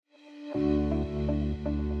Hello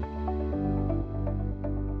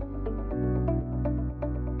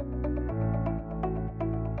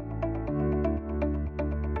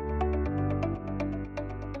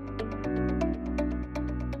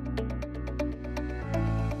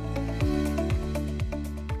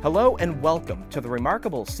and welcome to the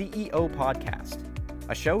Remarkable CEO Podcast,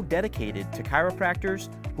 a show dedicated to chiropractors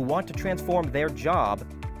who want to transform their job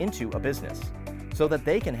into a business so that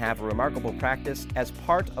they can have a remarkable practice as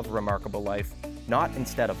part of a remarkable life, not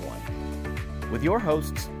instead of one. With your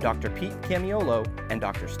hosts, Dr. Pete Camiolo and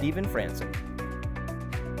Dr. Stephen Franson.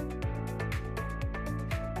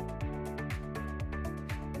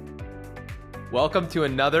 Welcome to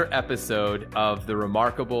another episode of the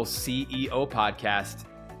Remarkable CEO Podcast.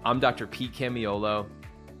 I'm Dr. Pete Camiolo.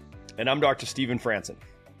 And I'm Dr. Stephen Franson.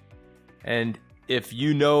 And if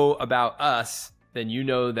you know about us, then you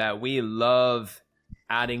know that we love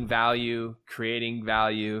adding value, creating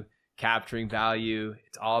value, capturing value.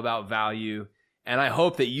 It's all about value. And I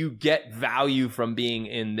hope that you get value from being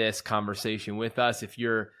in this conversation with us. If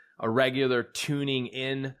you're a regular tuning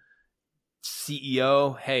in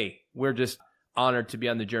CEO, hey, we're just honored to be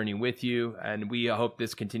on the journey with you, and we hope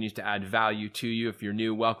this continues to add value to you. If you're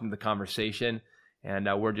new, welcome to the conversation, and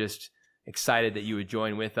we're just excited that you would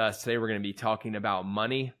join with us. Today we're going to be talking about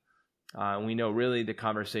money. We know really the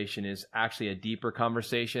conversation is actually a deeper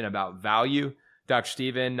conversation about value. Dr.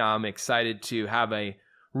 Stephen, I'm excited to have a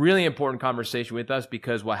really important conversation with us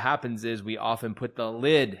because what happens is we often put the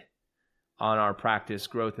lid on our practice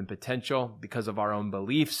growth and potential because of our own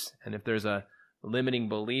beliefs, and if there's a limiting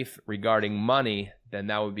belief regarding money, then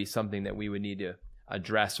that would be something that we would need to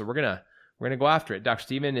address. So we're gonna go after it. Dr.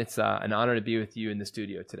 Stephen, it's an honor to be with you in the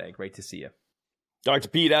studio today. Great to see you. Dr.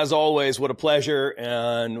 Pete, as always, what a pleasure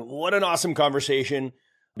and what an awesome conversation,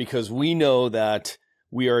 because we know that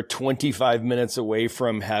we are 25 minutes away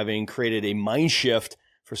from having created a mind shift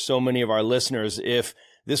for so many of our listeners. If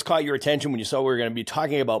this caught your attention when you saw we were going to be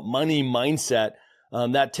talking about money mindset,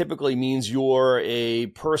 that typically means you're a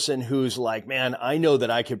person who's like, man, I know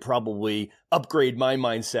that I could probably upgrade my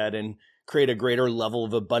mindset and create a greater level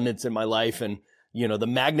of abundance in my life. And, you know, the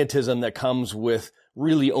magnetism that comes with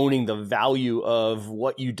really owning the value of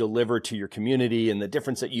what you deliver to your community and the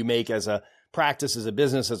difference that you make as a practice, as a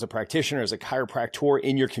business, as a practitioner, as a chiropractor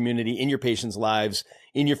in your community, in your patients' lives,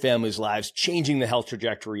 in your families' lives, changing the health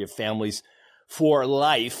trajectory of families for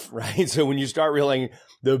life, right? So when you start realizing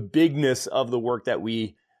the bigness of the work that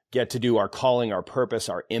we get to do, our calling, our purpose,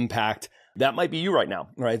 our impact, that might be you right now,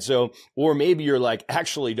 right? So, or maybe you're like,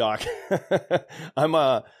 actually, doc,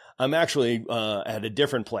 I'm actually at a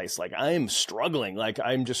different place. Like I'm struggling. Like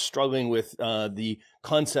I'm just struggling with the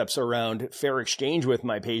concepts around fair exchange with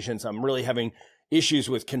my patients. I'm really having issues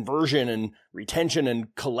with conversion and retention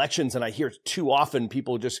and collections. And I hear too often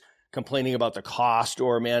people just complaining about the cost,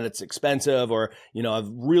 or man, it's expensive, or, you know, I've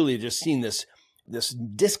really just seen this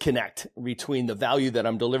disconnect between the value that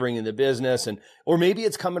I'm delivering in the business or maybe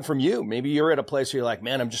it's coming from you. Maybe you're at a place where you're like,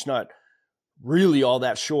 man, I'm just not really all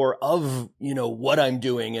that sure of, you know, what I'm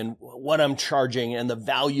doing and what I'm charging and the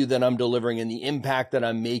value that I'm delivering and the impact that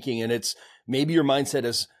I'm making. And it's maybe your mindset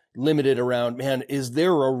is limited around, man, is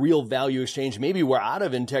there a real value exchange? Maybe we're out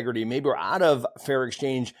of integrity. Maybe we're out of fair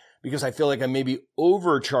exchange because I feel like I'm maybe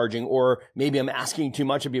overcharging, or maybe I'm asking too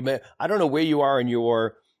much of you. But I don't know where you are in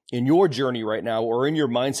your journey right now or in your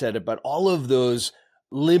mindset, but all of those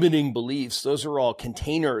limiting beliefs, those are all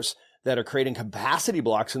containers that are creating capacity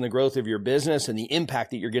blocks in the growth of your business and the impact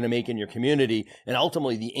that you're going to make in your community and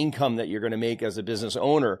ultimately the income that you're going to make as a business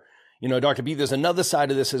owner. You know, Dr. B, there's another side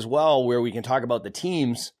of this as well where we can talk about the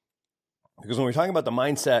teams, because when we're talking about the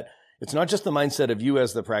mindset, it's not just the mindset of you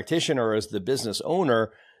as the practitioner or as the business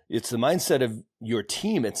owner, it's the mindset of your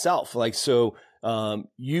team itself. Like, so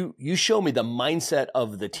you show me the mindset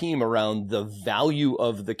of the team around the value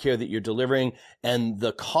of the care that you're delivering and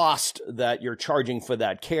the cost that you're charging for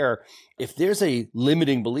that care. If there's a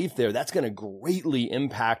limiting belief there, that's going to greatly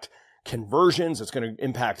impact conversions. It's going to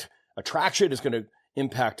impact attraction. It's going to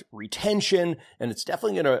impact retention, and it's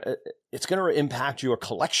definitely going to impact your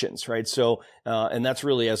collections, right? So, and that's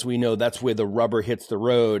really, as we know, that's where the rubber hits the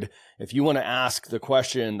road. If you want to ask the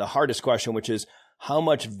question, the hardest question, which is, how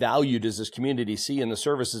much value does this community see in the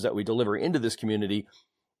services that we deliver into this community?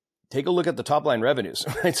 Take a look at the top line revenues,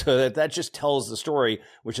 right? So that just tells the story,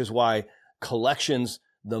 which is why collections,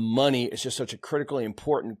 the money, is just such a critically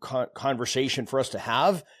important conversation for us to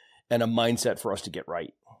have and a mindset for us to get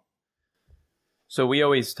right. So we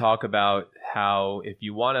always talk about how if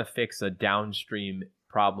you want to fix a downstream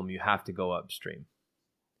problem, you have to go upstream.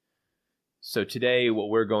 So today, what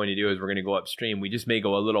we're going to do is we're going to go upstream. We just may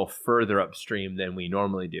go a little further upstream than we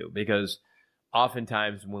normally do, because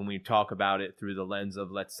oftentimes when we talk about it through the lens of,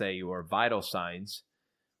 let's say, your vital signs,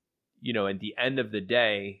 at the end of the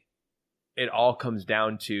day, it all comes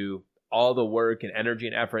down to all the work and energy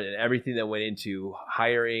and effort and everything that went into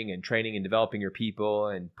hiring and training and developing your people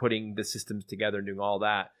and putting the systems together and doing all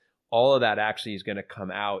that. All of that actually is going to come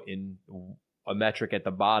out in a metric at the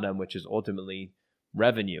bottom, which is ultimately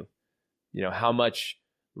revenue. How much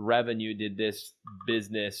revenue did this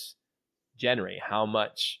business generate? How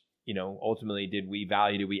much, ultimately did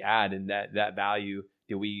we add? And that value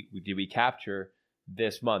did we capture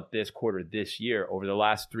this month, this quarter, this year, over the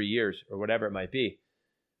last 3 years, or whatever it might be.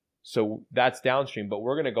 So that's downstream, but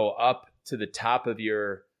we're going to go up to the top of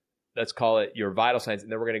your, let's call it your vital signs.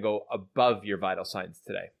 And then we're going to go above your vital signs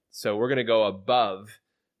today. So we're going to go above,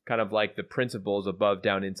 kind of like the principles above,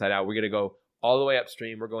 down, inside out. We're going to go all the way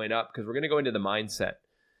upstream. We're going up because we're going to go into the mindset.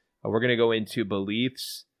 We're going to go into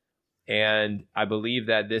beliefs. And I believe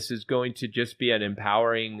that this is going to just be an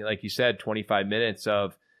empowering, like you said, 25 minutes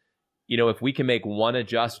of, if we can make one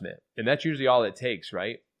adjustment, and that's usually all it takes,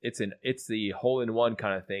 right? It's the hole-in-one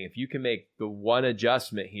kind of thing. If you can make the one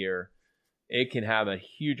adjustment here, it can have a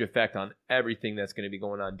huge effect on everything that's going to be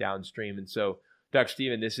going on downstream. And so, Dr.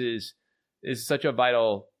 Stephen, this is such a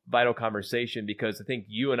vital conversation, because I think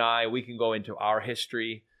you and I, we can go into our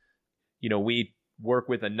history. We work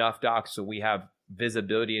with enough docs, so we have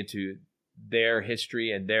visibility into their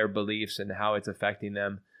history and their beliefs and how it's affecting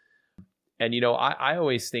them. And, I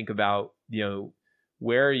always think about,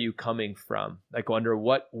 where are you coming from? Like, under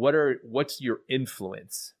what's your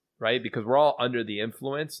influence, right? Because we're all under the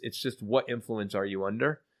influence. It's just, what influence are you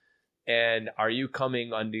under? And are you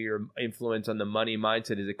coming under your influence on the money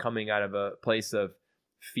mindset? Is it coming out of a place of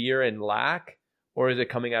fear and lack, or is it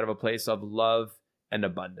coming out of a place of love and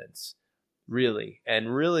abundance? Really.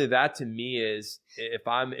 And really, that to me is, if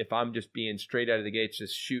I'm just being straight out of the gates,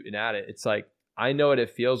 just shooting at it, it's like, I know what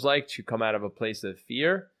it feels like to come out of a place of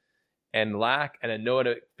fear and lack, and I know what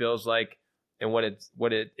it feels like and what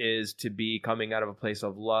it is to be coming out of a place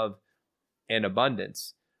of love and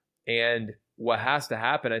abundance. And what has to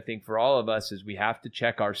happen, I think, for all of us is we have to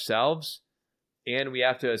check ourselves and we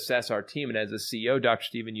have to assess our team. And as a CEO, Dr.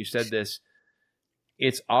 Stephen, you said this,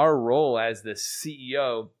 it's our role as the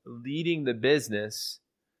CEO leading the business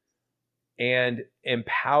and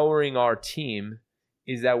empowering our team,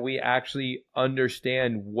 is that we actually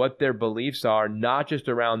understand what their beliefs are, not just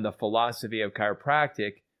around the philosophy of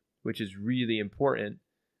chiropractic, which is really important,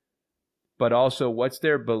 but also what's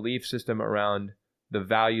their belief system around the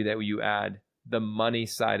value that you add, the money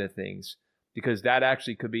side of things, because that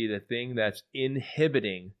actually could be the thing that's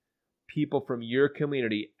inhibiting people from your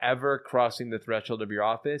community ever crossing the threshold of your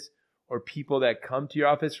office, or people that come to your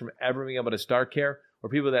office from ever being able to start care, or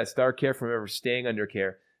people that start care from ever staying under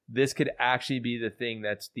care. This could actually be the thing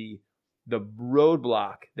that's the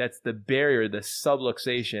roadblock, that's the barrier, the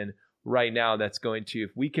subluxation right now that's going to, if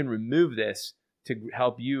we can remove this to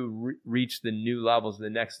help you reach the new levels, the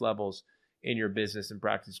next levels in your business and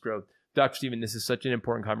practice growth. Dr. Stephen, this is such an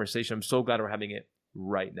important conversation. I'm so glad we're having it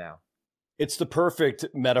right now. It's the perfect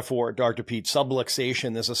metaphor, Dr. Pete.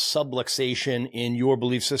 Subluxation. There's a subluxation in your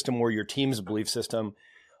belief system or your team's belief system.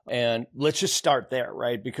 And let's just start there,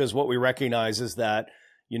 right? Because what we recognize is that,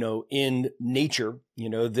 in nature,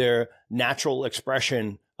 their natural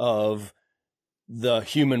expression of the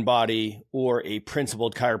human body, or a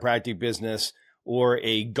principled chiropractic business, or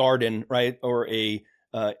a garden, right? Or a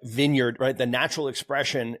vineyard, right? The natural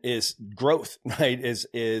expression is growth, right?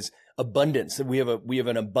 Is abundance. We have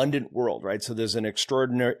an abundant world, right? So there's an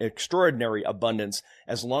extraordinary abundance.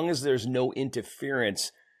 As long as there's no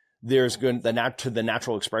interference, there's going to the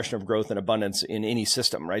natural expression of growth and abundance in any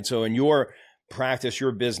system, right? So in your practice,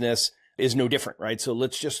 your business is no different, right? So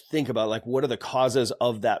let's just think about what are the causes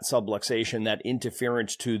of that subluxation, that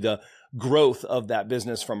interference to the growth of that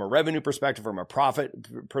business from a revenue perspective, from a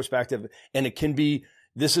profit perspective. And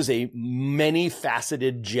this is a many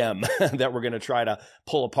faceted gem that we're going to try to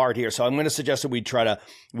pull apart here. So I'm going to suggest that we try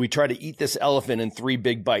to eat this elephant in 3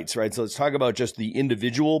 big bites, right? So let's talk about just the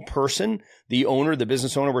individual person, the owner, the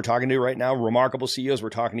business owner we're talking to right now, remarkable CEOs we're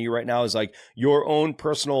talking to you right now, is like your own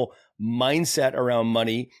personal mindset around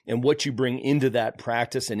money and what you bring into that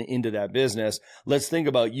practice and into that business. Let's think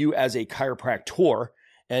about you as a chiropractor,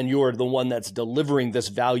 and you're the one that's delivering this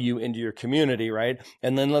value into your community, right?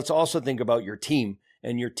 And then let's also think about your team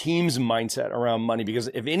and your team's mindset around money, because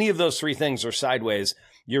if any of those 3 things are sideways,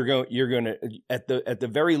 you're going to, at the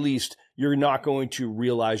very least, you're not going to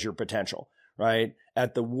realize your potential, right?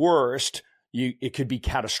 At the worst, it could be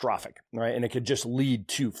catastrophic, right? And it could just lead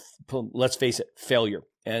to, let's face it, failure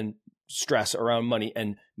and stress around money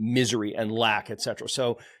and misery and lack, et cetera.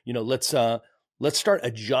 So, let's start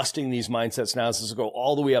adjusting these mindsets now. Let's go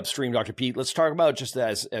all the way upstream, Dr. Pete. Let's talk about just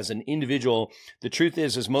as an individual. The truth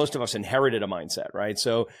is most of us inherited a mindset, right?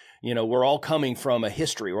 So, we're all coming from a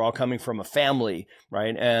history. We're all coming from a family,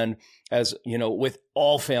 right? And as, with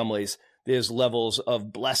all families, there's levels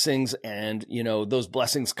of blessings, and, those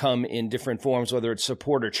blessings come in different forms, whether it's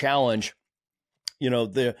support or challenge.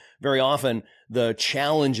 Very often the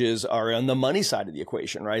challenges are on the money side of the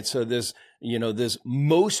equation, right? So there's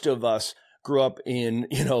most of us grew up in,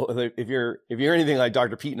 if you're anything like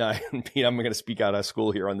Dr. Pete and I, and Pete, I'm going to speak out of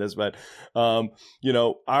school here on this, but,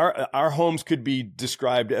 our homes could be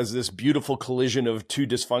described as this beautiful collision of two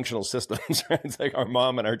dysfunctional systems, right? It's like our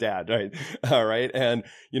mom and our dad, right? All right. And,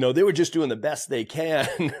 they were just doing the best they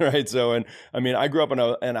can, right? So, and I mean, I grew up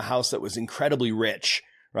in a house that was incredibly rich,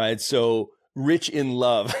 right? So, rich in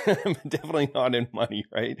love, definitely not in money,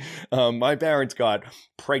 right? My parents got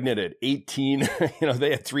pregnant at 18.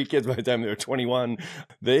 They had 3 kids by the time they were 21.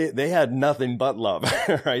 They had nothing but love,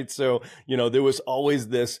 right? So, there was always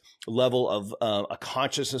this level of a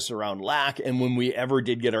consciousness around lack. And when we ever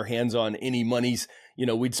did get our hands on any monies,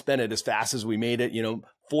 we'd spend it as fast as we made it.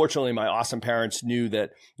 Fortunately, my awesome parents knew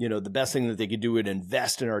that, the best thing that they could do would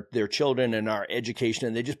invest in their children and our education.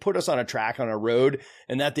 And they just put us on a track, on a road,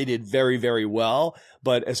 and that they did very, very well.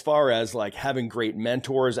 But as far as like having great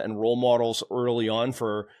mentors and role models early on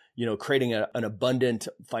for, creating an abundant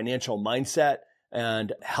financial mindset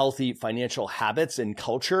and healthy financial habits and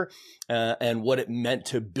culture, and what it meant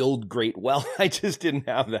to build great wealth, I just didn't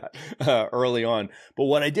have that early on. But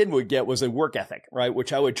what I did get was a work ethic, right?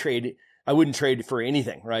 Which I wouldn't trade for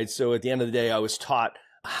anything, right? So at the end of the day, I was taught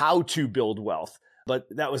how to build wealth. But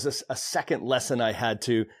that was a second lesson I had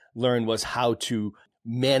to learn, was how to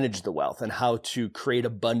manage the wealth and how to create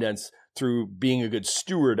abundance through being a good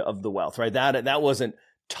steward of the wealth, right? That wasn't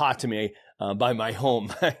taught to me by my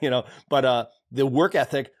home, but the work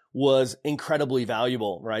ethic was incredibly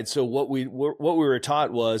valuable, right? So what we were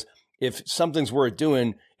taught was, if something's worth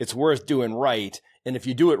doing, it's worth doing right. And if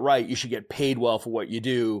you do it right, you should get paid well for what you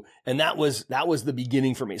do. And that was the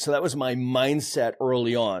beginning for me. So that was my mindset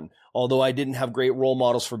early on. Although I didn't have great role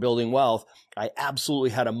models for building wealth, I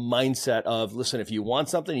absolutely had a mindset of, listen, if you want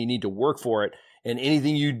something, you need to work for it. And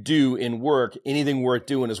anything you do in work, anything worth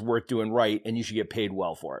doing is worth doing right, and you should get paid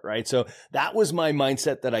well for it, right? So that was my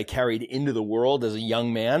mindset that I carried into the world as a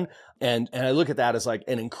young man. And I look at that as like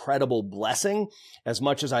an incredible blessing. As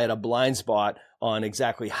much as I had a blind spot on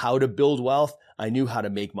exactly how to build wealth, I knew how to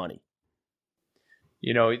make money.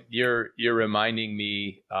 You're reminding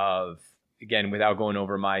me of, again, without going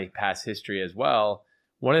over my past history as well,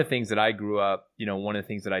 one of the things that I grew up, one of the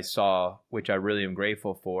things that I saw, which I really am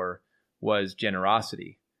grateful for, was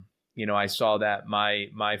generosity. I saw that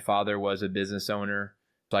my father was a business owner.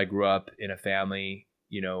 So I grew up in a family,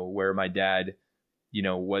 where my dad,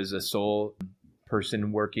 was a sole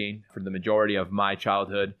person working for the majority of my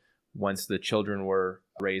childhood. Once the children were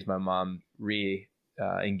raised, my mom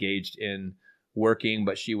engaged in working,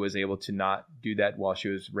 but she was able to not do that while she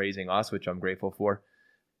was raising us, which I'm grateful for.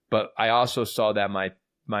 But I also saw that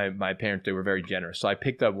my parents, they were very generous. So I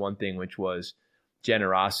picked up one thing, which was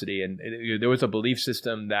generosity. And there was a belief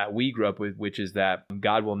system that we grew up with, which is that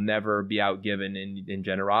God will never be outgiven in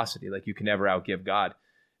generosity. Like, you can never outgive God.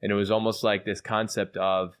 And it was almost like this concept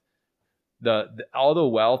of all the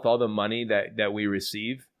wealth, all the money that we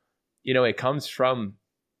receive, it comes from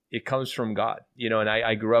God, and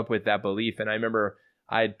I grew up with that belief. And I remember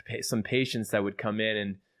I had some patients that would come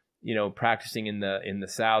in and, practicing in the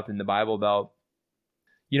South, in the Bible Belt.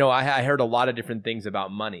 I heard a lot of different things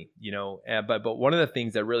about money, but one of the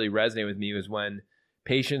things that really resonated with me was when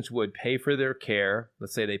patients would pay for their care.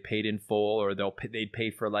 Let's say they paid in full, or they'd pay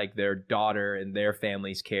for like their daughter and their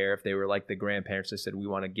family's care. If they were like the grandparents, they said, we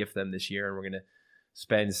want to gift them this year and we're going to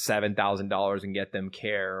spend $7,000 and get them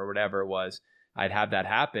care, or whatever it was. I'd have that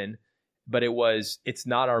happen, but it's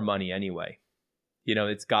not our money anyway.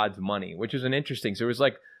 It's God's money, which is an interesting. So there's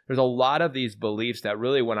a lot of these beliefs that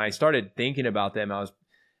really, when I started thinking about them, I was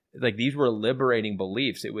like, these were liberating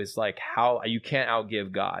beliefs. It was like, how you can't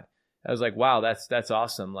outgive God. I was like, wow, that's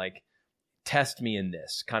awesome. Like, test me in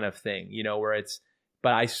this kind of thing,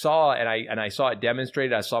 but I saw, and I saw it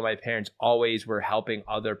demonstrated. I saw my parents always were helping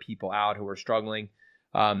other people out who were struggling.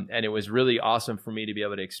 And it was really awesome for me to be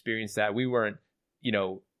able to experience that. We weren't,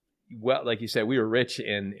 well, like you said, we were rich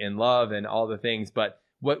in love and all the things, but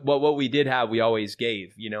what we did have, we always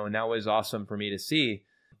gave, and that was awesome for me to see.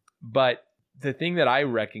 But the thing that I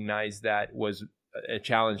recognized that was a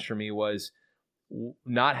challenge for me was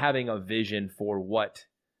not having a vision for what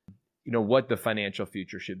the financial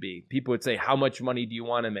future should be. People would say, how much money do you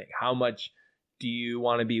want to make? How much do you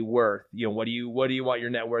want to be worth? What do you want your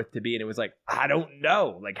net worth to be? And it was like, I don't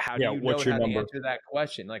know. Like, how do you know how to answer that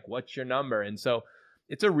question? Like, what's your number? And so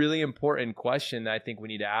it's a really important question that I think we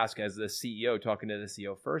need to ask as the CEO, talking to the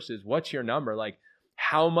CEO first, is what's your number? Like,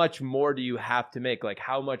 how much more do you have to make? Like,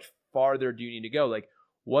 how much farther do you need to go? Like,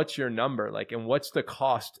 what's your number? Like, and what's the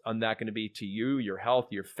cost on that going to be to you, your health,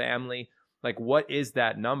 your family? Like, what is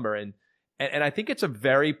that number? And I think it's a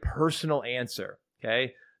very personal answer.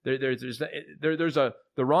 Okay. The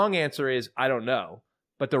wrong answer is, I don't know.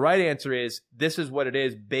 But the right answer is, this is what it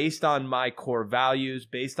is based on my core values,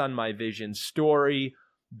 based on my vision story,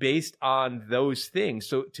 based on those things.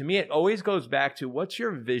 So to me, it always goes back to, what's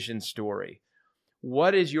your vision story?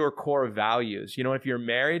 What is your core values? If you're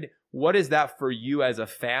married, what is that for you as a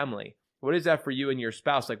family? What is that for you and your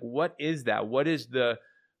spouse? Like, what is that? What is the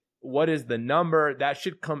number that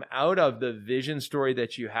should come out of the vision story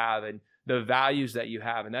that you have and the values that you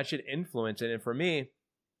have? And that should influence it. And for me,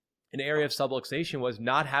 an area of subluxation was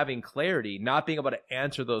not having clarity, not being able to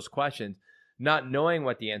answer those questions, not knowing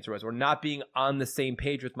what the answer was, or not being on the same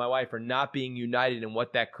page with my wife, or not being united in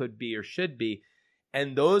what that could be or should be.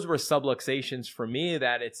 And those were subluxations for me,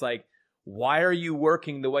 that it's like, why are you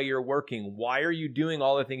working the way you're working? Why are you doing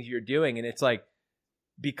all the things you're doing? And it's like,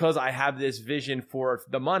 because I have this vision for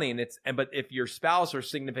the money, but if your spouse or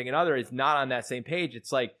significant other is not on that same page,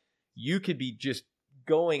 it's like, you could be just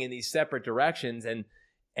going in these separate directions, and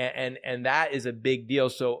that is a big deal.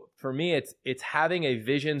 So for me, it's having a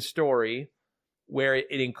vision story where it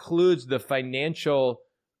includes the financial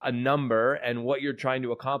number and what you're trying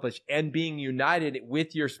to accomplish, and being united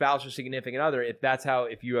with your spouse or significant other,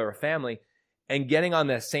 if you are a family, and getting on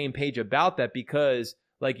the same page about that. Because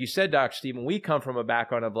like you said, Dr. Stephen, we come from a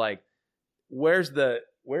background of like, where's the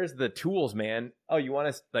tools, man? Oh, you want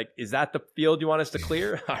us, like, is that the field you want us to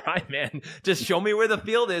clear? All right, man, just show me where the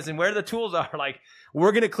field is and where the tools are. Like,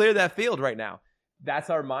 we're going to clear that field right now. That's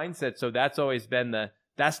our mindset. So that's always been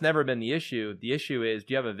that's never been the issue. The issue is,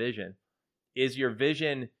 do you have a vision? Is your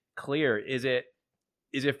vision clear? Is it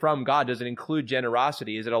from God? Does it include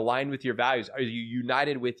generosity? Is it aligned with your values? Are you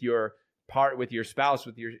united with your spouse,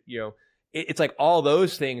 with your, it's like all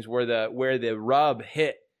those things where the rub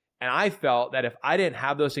hit. And I felt that if I didn't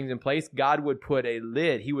have those things in place, God would put a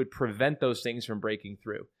lid. He would prevent those things from breaking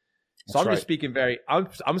through. So I'm speaking very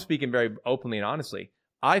openly and honestly.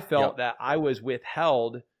 I felt that I was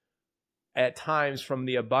withheld at times from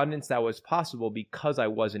the abundance that was possible because I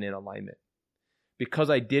wasn't in alignment, because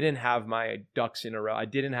I didn't have my ducks in a row. I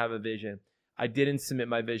didn't have a vision. I didn't submit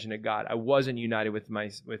my vision to God. I wasn't united with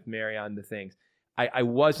Mary on the things. I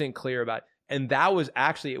wasn't clear about, and that was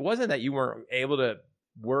actually, it wasn't that you weren't able to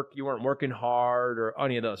work, you weren't working hard or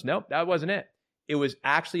any of those. Nope, that wasn't it. It was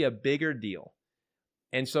actually a bigger deal.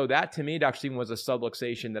 And so that, to me, Dr. Stephen, was a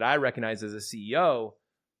subluxation that I recognize as a CEO.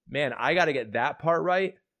 Man, I got to get that part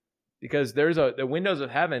right, because the windows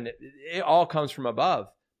of heaven, it all comes from above.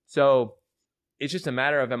 So it's just a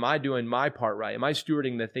matter of, am I doing my part right? Am I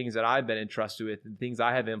stewarding the things that I've been entrusted with and things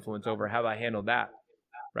I have influence over? Have I handled that?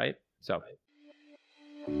 Right? So.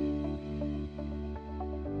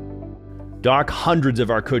 Doc, hundreds of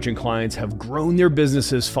our coaching clients have grown their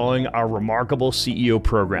businesses following our Remarkable CEO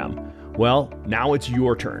program. Well, now it's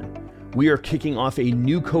your turn. We are kicking off a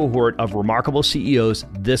new cohort of Remarkable CEOs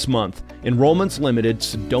this month. Enrollment's limited,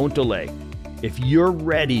 so don't delay. If you're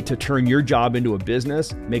ready to turn your job into a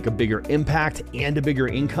business, make a bigger impact and a bigger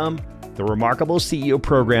income, the Remarkable CEO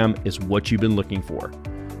program is what you've been looking for.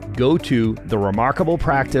 Go to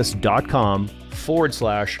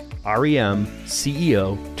theremarkablepractice.com/REM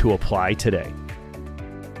CEO to apply today.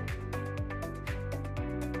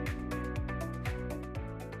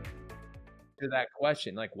 To that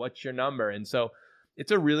question, like, what's your number? And so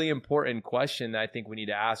it's a really important question that I think we need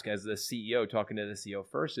to ask as the CEO, talking to the CEO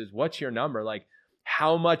first, is what's your number? Like,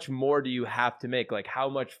 how much more do you have to make? Like, how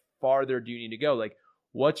much farther do you need to go? Like,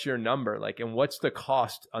 what's your number? Like, and what's the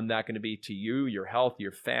cost on that going to be to you, your health,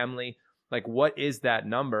 your family? Like, what is that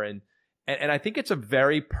number? And I think it's a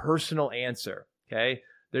very personal answer. Okay.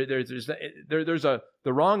 The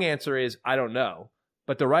wrong answer is, I don't know.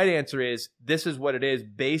 But the right answer is, this is what it is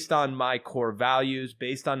based on my core values,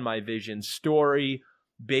 based on my vision story,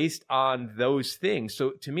 based on those things.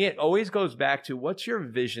 So to me, it always goes back to, what's your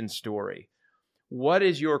vision story? What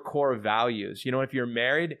is your core values? If you're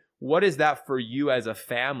married, what is that for you as a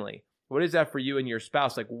family? What is that for you and your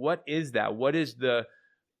spouse? Like, what is that? What is the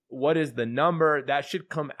number that should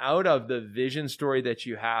come out of the vision story that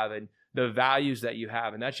you have and the values that you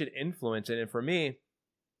have? And that should influence it. And for me,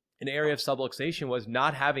 an area of subluxation was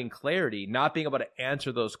not having clarity, not being able to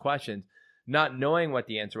answer those questions, not knowing what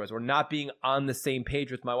the answer was, or not being on the same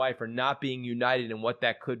page with my wife, or not being united in what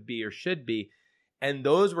that could be or should be. And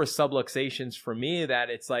those were subluxations for me, that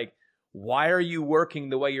it's like, why are you working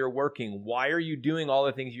the way you're working? Why are you doing all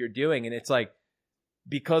the things you're doing? And it's like,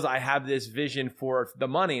 because I have this vision for the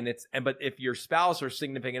money, but if your spouse or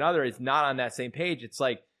significant other is not on that same page, it's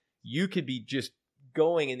like you could be just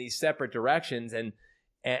going in these separate directions, and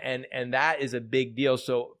that is a big deal.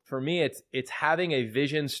 So for me, it's having a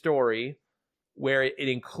vision story where it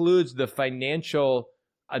includes the financial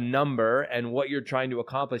a number and what you're trying to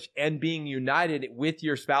accomplish, and being united with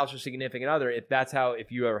your spouse or significant other,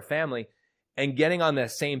 if you are a family, and getting on the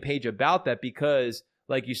same page about that. Because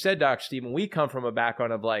like you said, Dr. Stephen, we come from a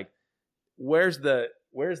background of like, where's the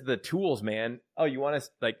tools, man? Oh, you want us,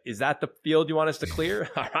 like, is that the field you want us to clear?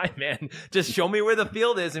 All right, man, just show me where the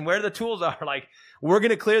field is and where the tools are. Like, we're going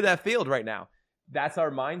to clear that field right now. That's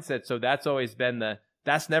our mindset. So that's always been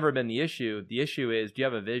that's never been the issue. The issue is, do you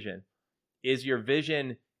have a vision? Is your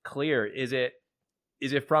vision clear? Is it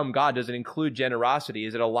from God? Does it include generosity?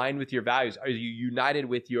 Is it aligned with your values? Are you united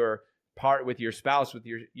with your spouse, with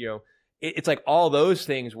your, it's like all those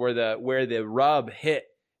things where the rub hit.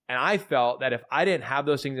 And I felt that if I didn't have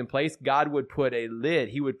those things in place, God would put a lid.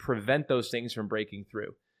 He would prevent those things from breaking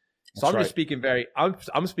through. So I'm speaking very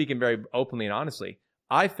openly and honestly.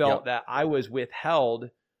 I felt that I was withheld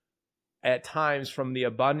at times from the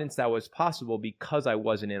abundance that was possible because I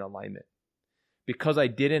wasn't in alignment, because I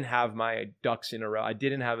didn't have my ducks in a row. I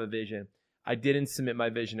didn't have a vision. I didn't submit my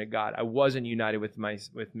vision to God. I wasn't united with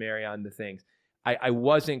Mary on the things. I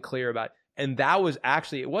wasn't clear about, and that was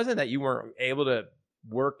actually, it wasn't that you weren't able to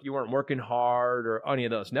work, you weren't working hard or any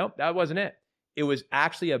of those. Nope, that wasn't it. It was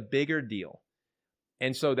actually a bigger deal.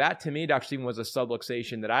 And so that, to me, Dr. Stephen, was a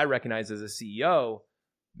subluxation that I recognize as a CEO.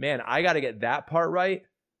 Man, I got to get that part right,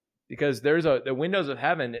 because the windows of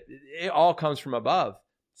heaven, it all comes from above.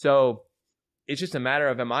 So it's just a matter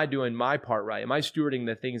of, am I doing my part right? Am I stewarding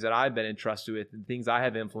the things that I've been entrusted with and things I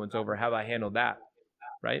have influence over? Have I handled that?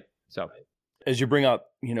 Right? So as you bring up,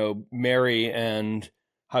 Mary and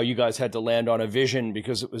how you guys had to land on a vision,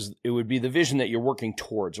 because it would be the vision that you're working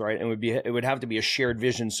towards, right? And it would have to be a shared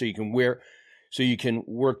vision so you can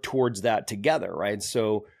work towards that together, right?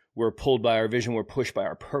 So we're pulled by our vision, we're pushed by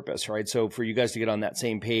our purpose, right? So for you guys to get on that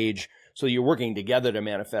same page, so you're working together to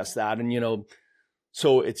manifest that. And,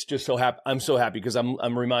 so it's just I'm so happy because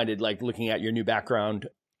I'm reminded, like, looking at your new background,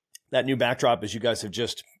 that new backdrop is you guys have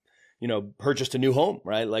just, purchased a new home,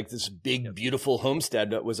 right? Like this big, beautiful homestead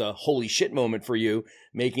that was a holy shit moment for you,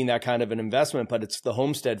 making that kind of an investment, but it's the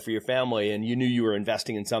homestead for your family. And you knew you were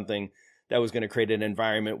investing in something that was going to create an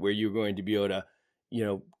environment where you're going to be able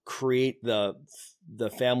to, create the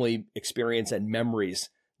family experience and memories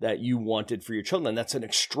that you wanted for your children. That's an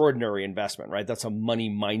extraordinary investment, right? That's a money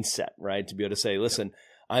mindset, right? To be able to say, listen,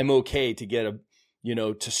 I'm okay to get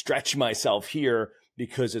to stretch myself here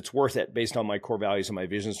because it's worth it based on my core values and my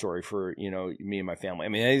vision story for, me and my family. I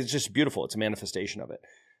mean, it's just beautiful. It's a manifestation of it.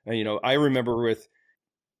 And, I remember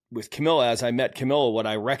with Camilla, as I met Camilla, what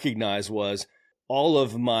I recognized was all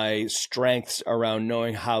of my strengths around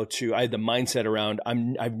knowing I had the mindset around,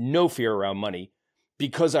 I have no fear around money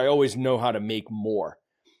because I always know how to make more.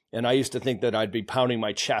 And I used to think that I'd be pounding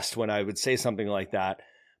my chest when I would say something like that.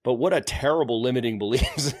 But what a terrible limiting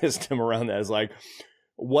belief system around that is. Like,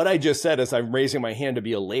 what I just said is I'm raising my hand to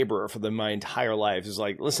be a laborer for my entire life is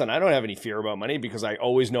like, listen, I don't have any fear about money because I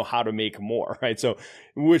always know how to make more, right? So,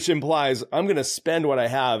 which implies I'm going to spend what I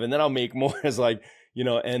have and then I'll make more as like,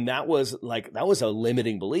 and that was a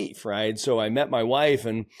limiting belief, right? So I met my wife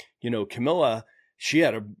and, Camilla,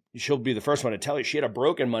 she'll be the first one to tell you, she had a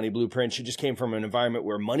broken money blueprint. She just came from an environment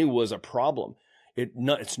where money was a problem.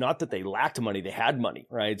 It's not that they lacked money, they had money,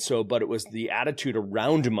 right? So, but it was the attitude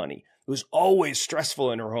around money. It was always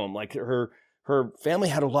stressful in her home. Like her family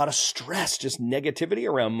had a lot of stress, just negativity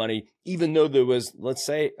around money, even though there was,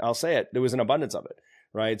 I'll say it, there was an abundance of it,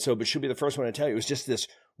 right? So, but she'll be the first one to tell you, it was just this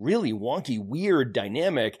really wonky, weird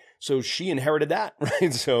dynamic. So she inherited that,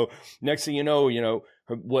 right? So next thing you know,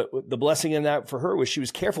 what the blessing in that for her was she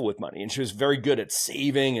was careful with money and she was very good at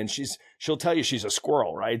saving, and she'll tell you she's a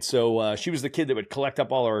squirrel, right? So she was the kid that would collect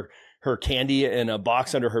up all her candy in a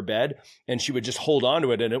box under her bed, and she would just hold on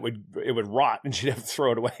to it and it would rot and she'd have to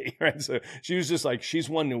throw it away, right? So she was just like, she's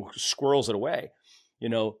one who squirrels it away.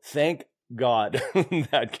 Thank God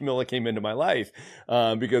that Camilla came into my life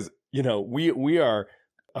because, we are,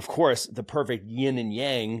 of course, the perfect yin and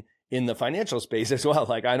yang in the financial space as well.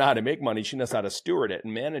 Like, I know how to make money. She knows how to steward it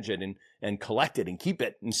and manage it and collect it and keep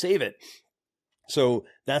it and save it. So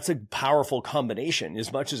that's a powerful combination.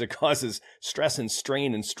 As much as it causes stress and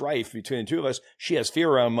strain and strife between the two of us, she has fear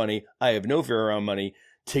around money. I have no fear around money.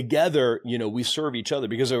 Together, we serve each other,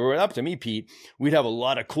 because if it were up to me, Pete, we'd have a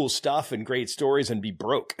lot of cool stuff and great stories and be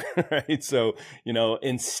broke, right? So,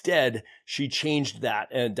 instead she changed that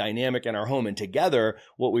dynamic in our home. And together,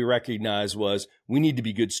 what we recognized was we need to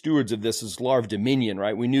be good stewards of this as law of dominion,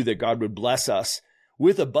 right? We knew that God would bless us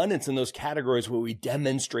with abundance in those categories where we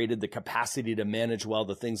demonstrated the capacity to manage well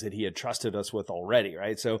the things that he had trusted us with already,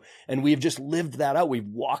 right? So, and we've just lived that out. We've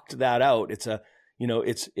walked that out.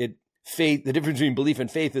 Faith, the difference between belief and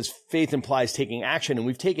faith is faith implies taking action. And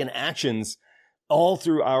we've taken actions all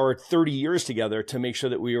through our 30 years together to make sure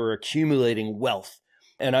that we were accumulating wealth.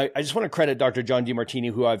 And I just want to credit Dr. John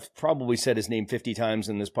Demartini, who I've probably said his name 50 times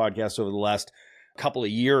in this podcast over the last couple of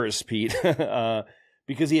years, Pete,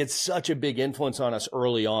 because he had such a big influence on us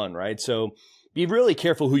early on, right? So be really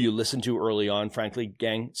careful who you listen to early on, frankly,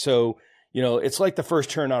 gang. So, it's like the first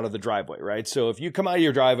turn out of the driveway, right? So if you come out of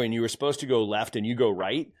your driveway and you were supposed to go left and you go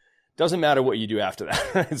right, doesn't matter what you do after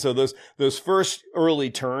that. So those first early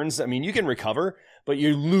turns, you can recover, but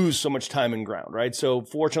you lose so much time and ground, right? So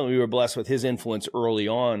fortunately, we were blessed with his influence early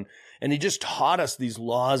on, and he just taught us these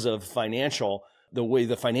laws of the way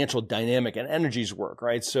the financial dynamic and energies work,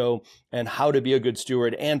 right? So, and how to be a good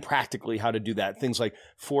steward, and practically how to do that. Things like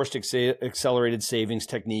forced accelerated savings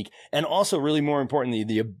technique, and also really more importantly,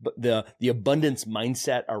 the abundance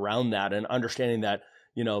mindset around that, and understanding that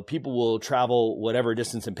people will travel whatever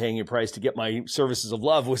distance and paying a price to get my services of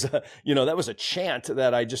love was that was a chant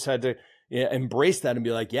that I just had to embrace that and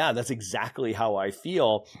be like, yeah, that's exactly how I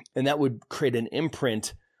feel. And that would create an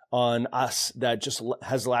imprint on us that just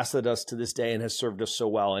has lasted us to this day and has served us so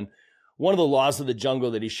well. And one of the laws of the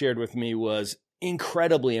jungle that he shared with me was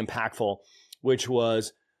incredibly impactful, which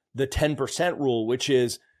was the 10% rule, which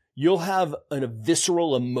is you'll have a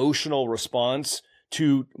visceral emotional response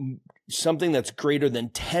to something that's greater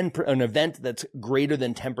than an event that's greater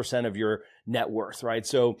than 10% of your net worth, right?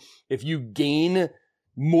 So if you gain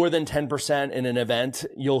more than 10% in an event,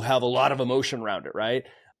 you'll have a lot of emotion around it, right?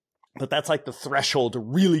 But that's like the threshold to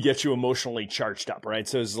really get you emotionally charged up, right?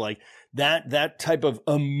 So it's like that type of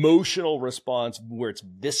emotional response where it's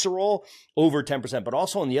visceral over 10%. But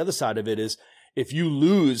also on the other side of it is if you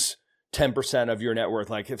lose 10% of your net worth,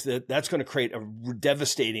 like if that's going to create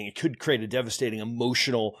it could create a devastating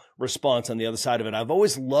emotional response on the other side of it. I've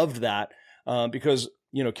always loved that because,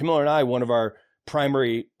 Camilla and I, one of our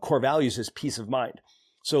primary core values is peace of mind.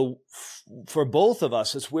 So for both of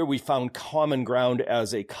us, it's where we found common ground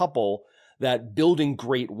as a couple, that building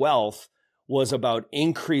great wealth was about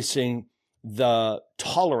increasing the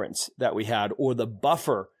tolerance that we had, or the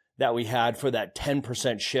buffer that we had for that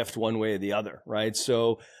 10% shift one way or the other, right?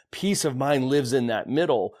 So peace of mind lives in that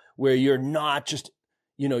middle where you're not just,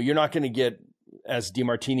 you're not going to get, as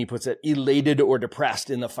Demartini puts it, elated or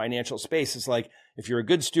depressed in the financial space. It's like, if you're a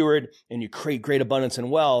good steward and you create great abundance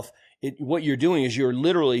and wealth, what you're doing is you're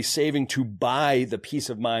literally saving to buy the peace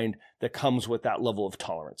of mind that comes with that level of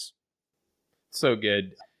tolerance. So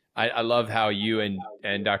good. I love how you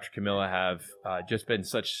and Dr. Camilla have just been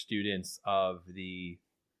such students of the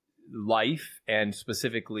life, and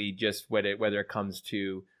specifically just whether it comes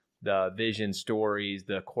to the vision, stories,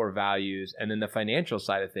 the core values, and then the financial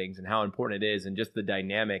side of things and how important it is, and just the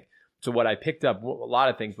dynamic. So what I picked up, a lot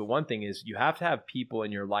of things, but one thing is you have to have people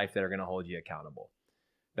in your life that are going to hold you accountable.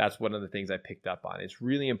 That's one of the things I picked up on. It's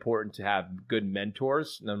really important to have good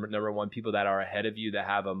mentors. Number one, people that are ahead of you, that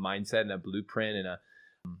have a mindset and a blueprint and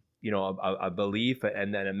a belief,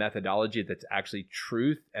 and then a methodology that's actually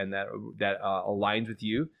truth and that aligns with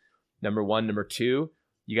you. Number one. Number two,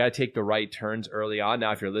 you got to take the right turns early on.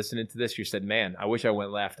 Now, if you're listening to this, you said, man, I wish I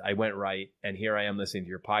went left. I went right. And here I am listening to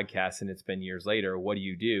your podcast, and it's been years later. What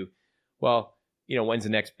do? Well, when's the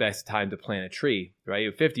next best time to plant a tree,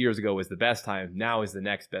 right? 50 years ago was the best time. Now is the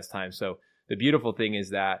next best time. So the beautiful thing is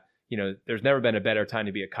that, there's never been a better time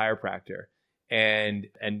to be a chiropractor. And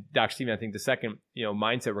Dr. Stephen, I think the second,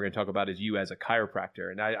 mindset we're going to talk about is you as a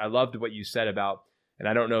chiropractor. And I loved what you said about, and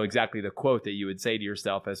I don't know exactly the quote that you would say to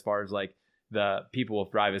yourself as far as like, the people will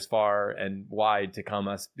drive as far and wide to come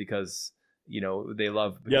us because, they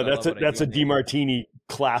love. Yeah, that's a Demartini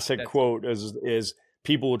classic quote is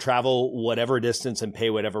people will travel whatever distance and pay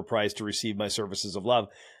whatever price to receive my services of love.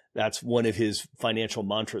 That's one of his financial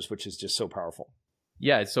mantras, which is just so powerful.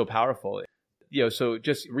 Yeah, it's so powerful. So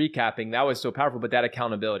just recapping, that was so powerful, but that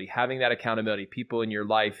accountability, having that accountability, people in your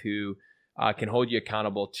life who can hold you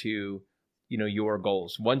accountable to, your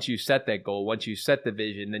goals. Once you set that goal, once you set the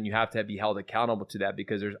vision, then you have to be held accountable to that,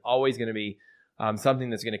 because there's always going to be something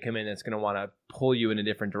that's going to come in that's going to want to pull you in a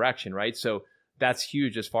different direction, right? So that's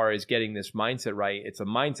huge as far as getting this mindset right. It's a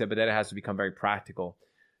mindset, but then it has to become very practical.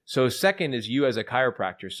 So second is you as a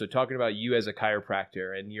chiropractor. So talking about you as a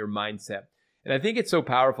chiropractor and your mindset. And I think it's so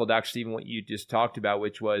powerful, Dr. Stephen, what you just talked about,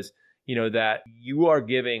 which was, that you are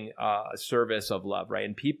giving a service of love, right?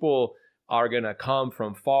 And people are going to come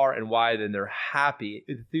from far and wide, and they're happy,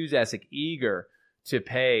 enthusiastic, eager to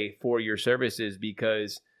pay for your services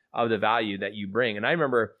because of the value that you bring. And I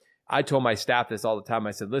remember I told my staff this all the time.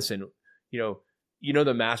 I said, listen, the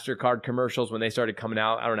MasterCard commercials when they started coming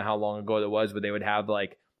out, I don't know how long ago that was, but they would have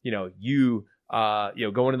like, going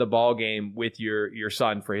to the ball game with your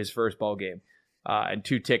son for his first ball game, and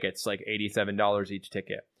 2 tickets, like $87 each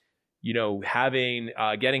ticket.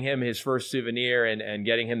 Getting him his first souvenir and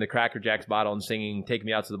getting him the Cracker Jacks bottle and singing "Take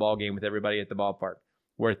Me Out to the Ball Game" with everybody at the ballpark,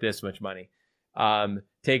 worth this much money.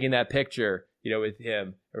 Taking that picture, with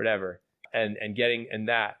him or whatever, and getting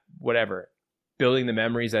that whatever, building the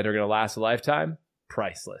memories that are going to last a lifetime,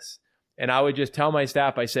 priceless. And I would just tell my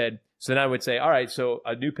staff, so then I would say, all right, so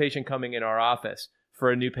a new patient coming in our office for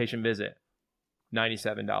a new patient visit,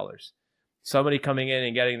 $97. Somebody coming in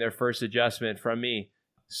and getting their first adjustment from me,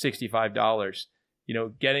 $65.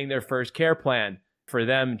 Getting their first care plan for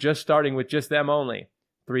them, just starting with just them only,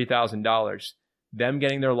 $3,000. Them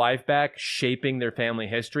getting their life back, shaping their family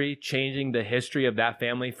history, changing the history of that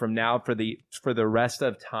family from now for the rest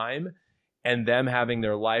of time, and them having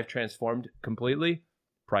their life transformed completely,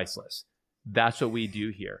 priceless. That's what we do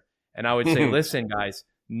here. And I would say, listen, guys,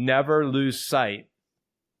 never lose sight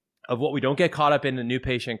of what we don't get caught up in the new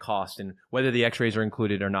patient cost and whether the x-rays are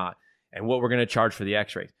included or not, and what we're going to charge for the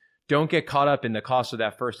x-rays. Don't get caught up in the cost of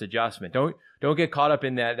that first adjustment. Don't get caught up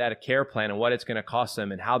in that care plan and what it's going to cost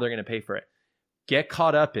them and how they're going to pay for it. Get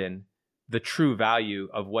caught up in the true value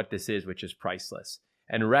of what this is, which is priceless.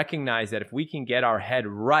 And recognize that if we can get our head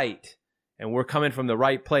right, and we're coming from the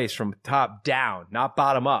right place, from top down, not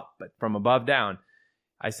bottom up, but from above down,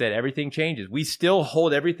 I said everything changes. We still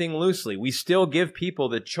hold everything loosely. We still give people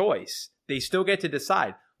the choice. They still get to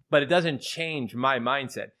decide, but it doesn't change my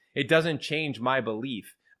mindset. It doesn't change my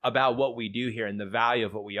belief about what we do here and the value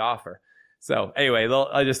of what we offer. So anyway,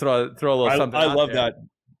 I just throw a little something. I love that.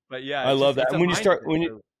 But yeah, I love that. And when you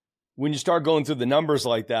start going through the numbers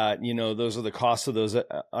like that, those are the costs of those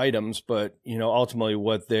items. But ultimately,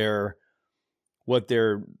 the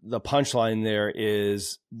punchline there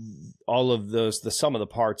is all of those. The sum of the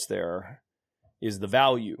parts there is the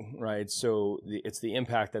value, right? So it's the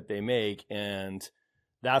impact that they make, and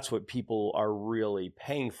that's what people are really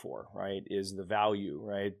paying for, right? Is the value,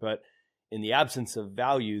 right? But in the absence of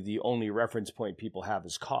value, the only reference point people have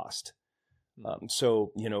is cost.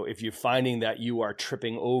 So, if you're finding that you are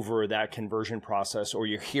tripping over that conversion process, or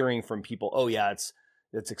you're hearing from people, oh yeah,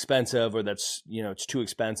 it's expensive, or that's, it's too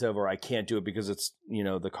expensive, or I can't do it because it's,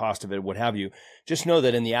 the cost of it, what have you, just know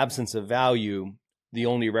that in the absence of value, the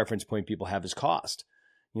only reference point people have is cost.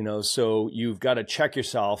 So you've got to check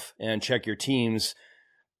yourself and check your team's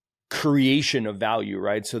creation of value,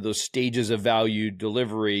 right? So those stages of value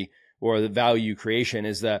delivery or the value creation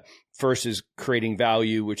is that first is creating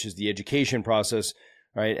value, which is the education process,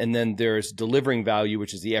 right? And then there's delivering value,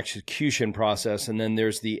 which is the execution process. And then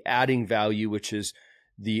there's the adding value, which is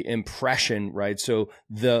the impression, right? So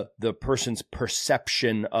the person's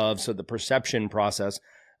perception so the perception process.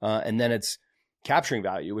 And then it's capturing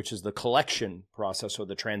value, which is the collection process or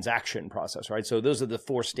the transaction process, right? So those are the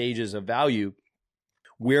 4 stages of value.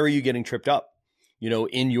 Where are you getting tripped up?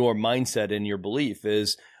 In your mindset and your belief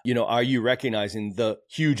is, are you recognizing the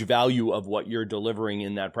huge value of what you're delivering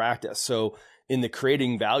in that practice? So in the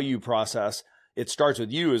creating value process, it starts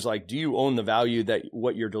with you is like, do you own the value that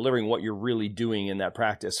what you're delivering, what you're really doing in that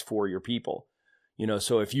practice for your people?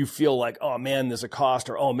 So if you feel like, oh man, there's a cost,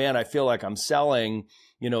 or, oh man, I feel like I'm selling,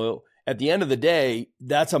 at the end of the day,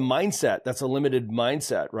 that's a mindset. That's a limited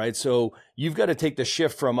mindset, right? So you've got to take the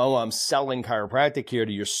shift from, oh, I'm selling chiropractic here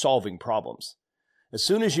to you're solving problems. As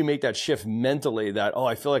soon as you make that shift mentally that, oh,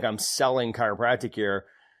 I feel like I'm selling chiropractic here,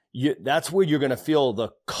 that's where you're going to feel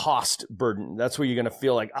the cost burden. That's where you're going to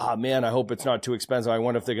feel like, man, I hope it's not too expensive. I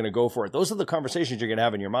wonder if they're going to go for it. Those are the conversations you're going to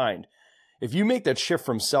have in your mind. If you make that shift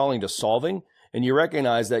from selling to solving, and you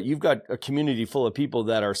recognize that you've got a community full of people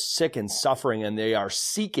that are sick and suffering, and they are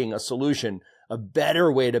seeking a solution, a better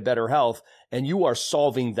way to better health, and you are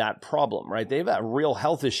solving that problem, right? They have a real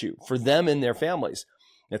health issue for them and their families.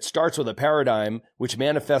 It starts with a paradigm which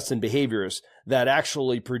manifests in behaviors that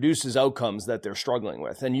actually produces outcomes that they're struggling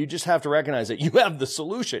with. And you just have to recognize that you have the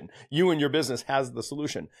solution. You and your business has the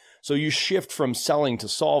solution. So you shift from selling to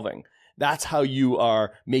solving. That's how you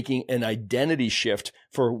are making an identity shift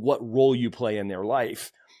for what role you play in their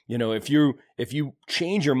life. if you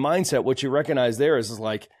change your mindset, what you recognize there is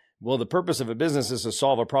like, well, the purpose of a business is to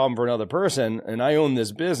solve a problem for another person, and I own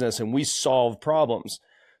this business and we solve problems.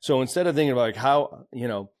 So instead of thinking about like how,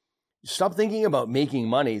 stop thinking about making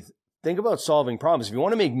money, think about solving problems. If you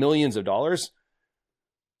want to make millions of dollars,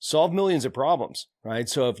 solve millions of problems, right?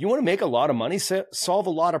 So if you want to make a lot of money, solve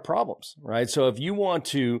a lot of problems, right? So if you want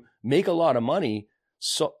to make a lot of money,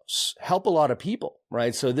 help a lot of people,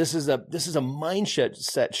 right? So this is a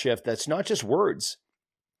mindset shift that's not just words.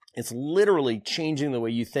 It's literally changing the way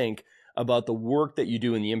you think about the work that you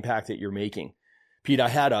do and the impact that you're making. Pete, I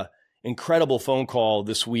had an incredible phone call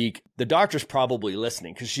this week. The doctor's probably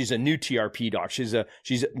listening because she's a new TRP doc.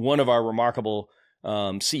 She's one of our remarkable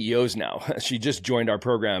CEOs now. She just joined our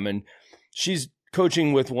program, and she's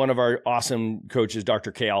coaching with one of our awesome coaches,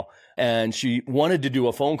 Dr. Kale, and she wanted to do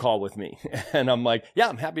a phone call with me. And I'm like, yeah,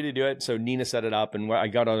 I'm happy to do it. So Nina set it up, and I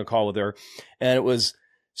got on a call with her, and it was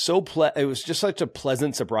it was just such a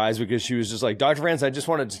pleasant surprise because she was just like, Dr. Franz, I just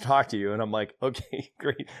wanted to talk to you. And I'm like, okay,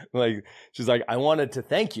 great. Like, she's like, I wanted to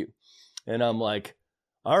thank you. And I'm like,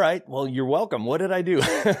 all right, well, you're welcome. What did I do?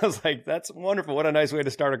 I was like, that's wonderful. What a nice way to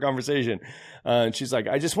start a conversation. And she's like,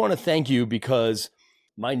 I just want to thank you because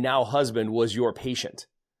my now husband was your patient.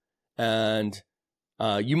 And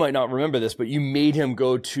you might not remember this, but you made him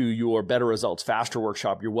go to your Better Results Faster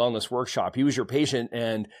workshop, your wellness workshop. He was your patient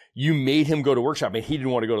and you made him go to workshop, and he didn't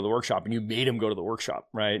want to go to the workshop, and you made him go to the workshop,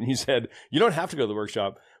 right? And he said, you don't have to go to the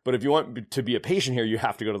workshop, but if you want to be a patient here, you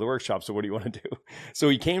have to go to the workshop. So what do you want to do? So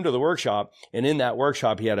he came to the workshop, and in that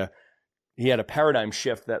workshop, he had a paradigm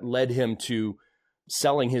shift that led him to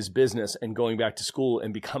selling his business and going back to school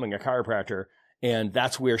and becoming a chiropractor. And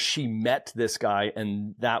that's where she met this guy.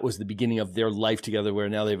 And that was the beginning of their life together, where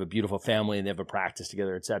now they have a beautiful family and they have a practice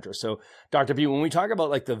together, et cetera. So Dr. P, when we talk about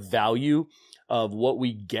like the value of what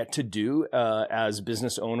we get to do as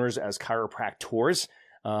business owners, as chiropractors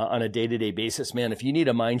on a day-to-day basis, man, if you need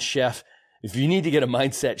a mind shift, if you need to get a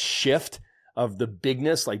mindset shift of the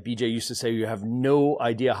bigness, like BJ used to say, you have no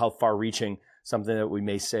idea how far reaching something that we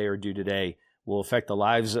may say or do today will affect the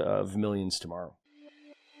lives of millions tomorrow.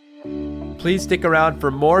 Please stick around for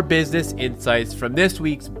more business insights from this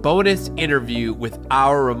week's bonus interview with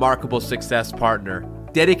our remarkable success partner,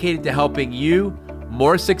 dedicated to helping you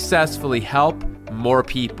more successfully help more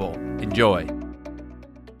people. Enjoy.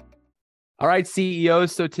 All right,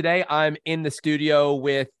 CEOs. So today I'm in the studio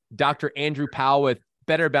with Dr. Andrew Powell with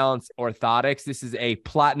Better Balance Orthotics. This is a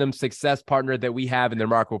platinum success partner that we have in the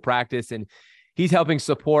remarkable practice, and he's helping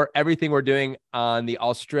support everything we're doing on the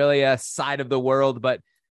Australia side of the world, but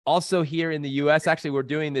also here in the U.S. Actually, we're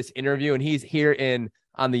doing this interview, and he's here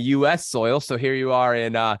on the U.S. soil. So here you are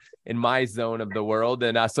in my zone of the world,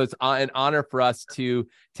 and so it's an honor for us to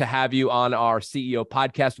have you on our CEO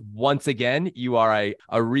podcast once again. You are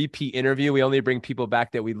a repeat interview. We only bring people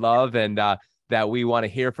back that we love and that we want to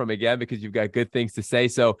hear from again because you've got good things to say.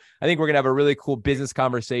 So I think we're gonna have a really cool business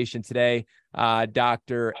conversation today,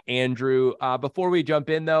 Dr. Andrew. Before we jump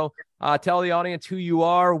in, though, tell the audience who you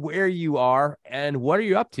are, where you are, and what are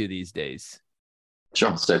you up to these days?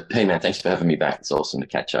 Sure. So, hey, man, thanks for having me back. It's awesome to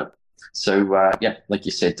catch up. So, yeah, like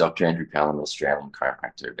you said, Dr. Andrew Powell, I'm an Australian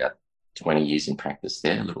chiropractor, about 20 years in practice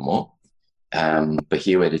there, a little more. But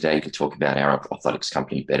here we're today to talk about our orthotics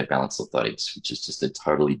company, Better Balance Orthotics, which is just a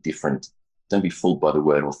totally different, don't be fooled by the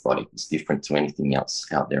word orthotic. It's different to anything else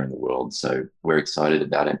out there in the world. So we're excited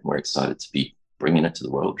about it. We're excited to be bringing it to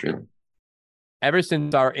the world, really. Ever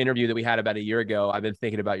since our interview that we had about a year ago, I've been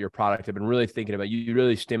thinking about your product. I've been really thinking about you. You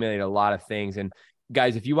really stimulate a lot of things. And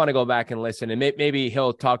guys, if you want to go back and listen, and maybe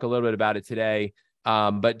he'll talk a little bit about it today,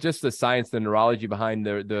 but just the science, the neurology behind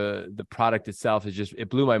the product itself is just, it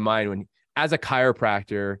blew my mind. When, as a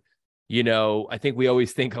chiropractor, I think we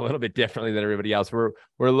always think a little bit differently than everybody else. We're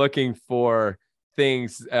looking for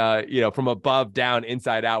things, from above down,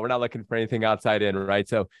 inside out. We're not looking for anything outside in, right?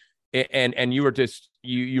 So, and you were just,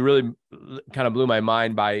 you really kind of blew my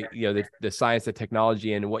mind by, the science, the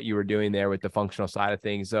technology, and what you were doing there with the functional side of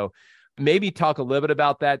things. So maybe talk a little bit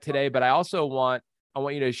about that today, but I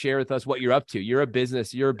want you to share with us what you're up to. You're a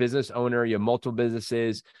business owner, you have multiple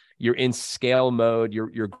businesses, you're in scale mode,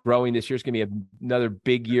 you're growing. This year's going to be another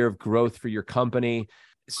big year of growth for your company.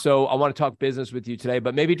 So I want to talk business with you today,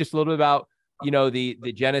 but maybe just a little bit about,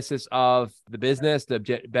 the genesis of the business, the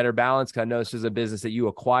Better Balance. I know this is a business that you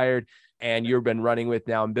acquired and you've been running with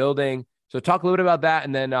now and building. So talk a little bit about that.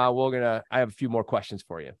 And then I have a few more questions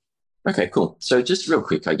for you. Okay, cool. So just real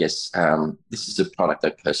quick, I guess, this is a product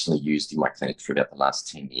I personally used in my clinic for about the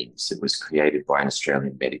last 10 years. It was created by an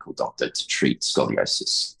Australian medical doctor to treat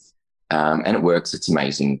scoliosis. And it works, it's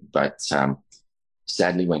amazing. But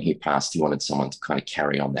sadly, when he passed, he wanted someone to kind of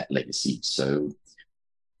carry on that legacy. So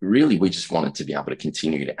really, we just wanted to be able to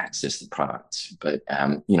continue to access the product. But,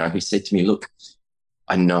 he said to me, look,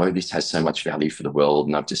 I know this has so much value for the world,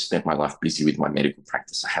 and I've just spent my life busy with my medical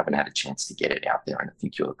practice. I haven't had a chance to get it out there, and I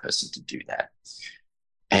think you're the person to do that.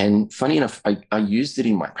 And funny enough, I used it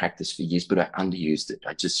in my practice for years, but I underused it.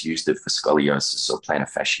 I just used it for scoliosis or plantar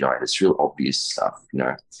fasciitis, real obvious stuff,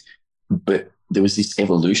 But there was this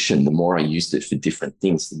evolution. The more I used it for different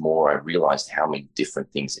things, the more I realized how many different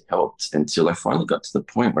things it helped, until I finally got to the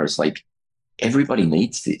point where it's like, everybody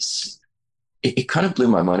needs this. It kind of blew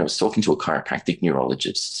my mind. I was talking to a chiropractic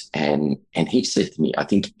neurologist, and he said to me, I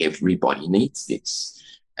think everybody needs this.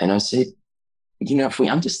 And I said, if we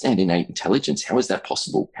understand innate intelligence, how is that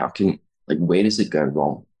possible? Where does it go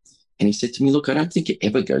wrong? And he said to me, look, I don't think it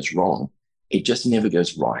ever goes wrong. It just never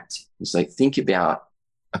goes right. It's like, think about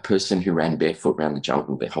a person who ran barefoot around the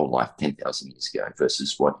jungle their whole life 10,000 years ago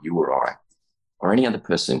versus what you or I, or any other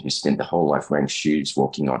person who spent their whole life wearing shoes,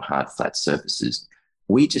 walking on hard, flat surfaces.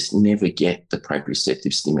 We just never get the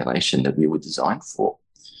proprioceptive stimulation that we were designed for.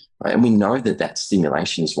 Right? And we know that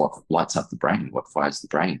stimulation is what lights up the brain, what fires the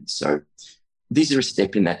brain. So these are a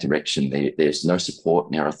step in that direction. There's no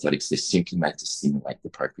support in our orthotics. They're simply made to stimulate the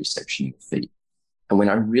proprioception of the feet. And when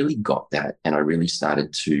I really got that, and I really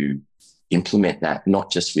started to implement that, not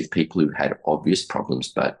just with people who had obvious problems,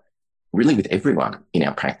 but really with everyone in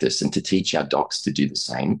our practice, and to teach our docs to do the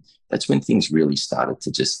same, that's when things really started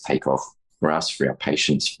to just take off for us, for our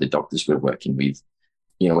patients, for the doctors we're working with.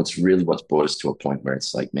 It's really what's brought us to a point where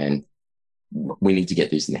it's like, man, we need to get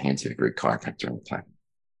these in the hands of every chiropractor on the planet.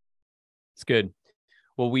 It's good.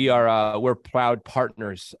 Well, we're proud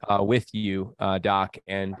partners with you, Doc,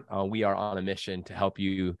 and we are on a mission to help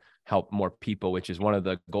you help more people, which is one of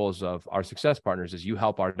the goals of our success partners, is you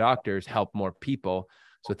help our doctors help more people.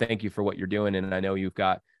 So thank you for what you're doing. And I know you've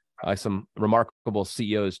got some remarkable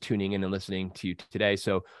CEOs tuning in and listening to you today.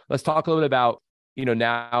 So let's talk a little bit about,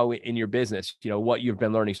 now in your business, what you've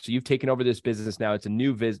been learning. So you've taken over this business now. It's a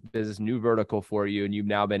new business, new vertical for you. And you've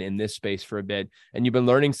now been in this space for a bit, and you've been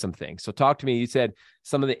learning some things. So talk to me. You said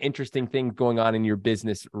some of the interesting things going on in your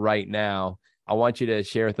business right now. I want you to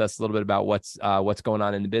share with us a little bit about what's going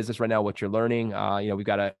on in the business right now, what you're learning. We've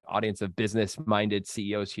got an audience of business-minded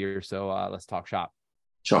CEOs here. So let's talk shop.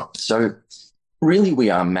 Sure. So really, we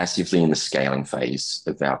are massively in the scaling phase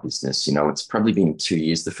of our business. It's probably been 2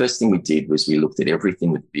 years. The first thing we did was we looked at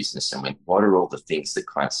everything with business and went, what are all the things that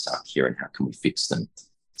kind of suck here, and how can we fix them?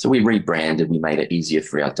 So we rebranded, we made it easier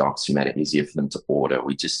for our docs, we made it easier for them to order.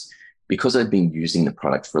 Because I'd been using the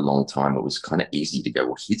product for a long time, it was kind of easy to go,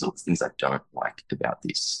 well, here's all the things I don't like about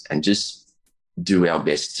this, and just do our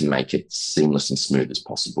best to make it seamless and smooth as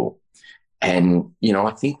possible. And,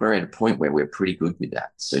 I think we're at a point where we're pretty good with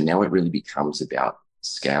that. So now it really becomes about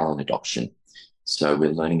scale and adoption. So we're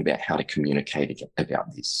learning about how to communicate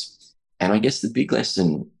about this. And I guess the big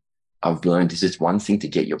lesson I've learned is it's one thing to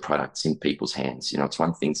get your products in people's hands. It's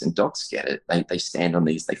one thing, and docs get it. They stand on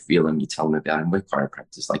these, they feel them, you tell them about them. We're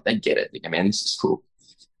chiropractors, they get it. They go, man, this is cool.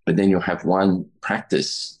 But then you'll have one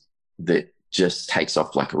practice that just takes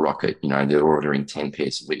off like a rocket. They're ordering 10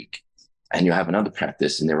 pairs a week. And you have another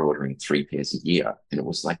practice and they're ordering 3 pairs a year. And it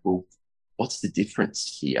was like, well, what's the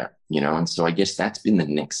difference here? And so I guess that's been the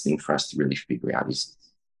next thing for us to really figure out is,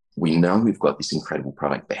 we know we've got this incredible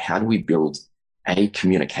product, but how do we build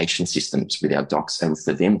communication systems with our docs and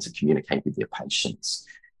for them to communicate with their patients?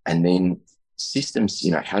 And then systems,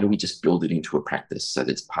 how do we just build it into a practice so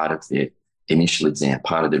that's part of their initial exam,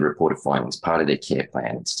 part of their reported findings, part of their care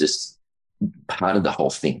plan? It's just part of the whole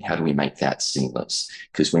thing. How do we make that seamless?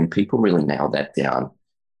 Because when people really nail that down,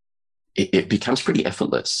 it becomes pretty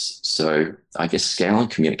effortless. So I guess scale and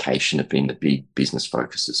communication have been the big business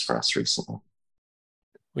focuses for us recently.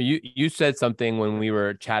 Well, you said something when we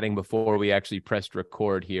were chatting before we actually pressed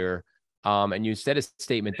record here, and you said a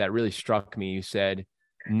statement that really struck me. You said,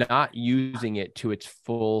 not using it to its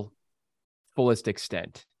fullest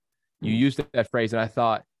extent. You used that phrase, and I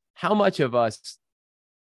thought, how much of us,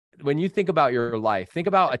 when you think about your life, think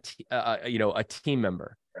about a team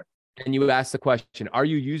member, and you ask the question, are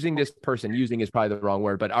you using this person? Using is probably the wrong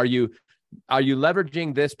word, but are you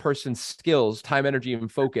leveraging this person's skills, time, energy, and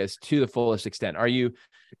focus to the fullest extent? Are you,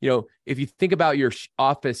 if you think about your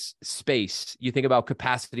office space, you think about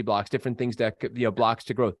capacity blocks, different things that, blocks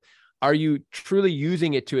to growth. Are you truly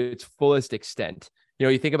using it to its fullest extent?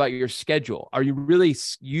 You think about your schedule. Are you really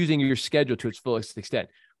using your schedule to its fullest extent?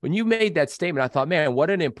 When you made that statement, I thought, man, what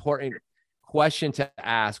an important question to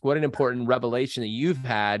ask. What an important revelation that you've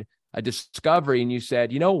had, a discovery. And you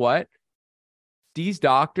said, you know what? These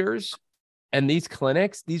doctors And these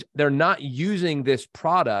clinics, they're not using this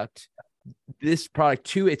product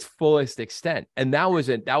to its fullest extent. And that was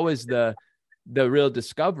the real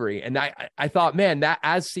discovery. And I thought, man, that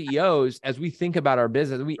as CEOs, as we think about our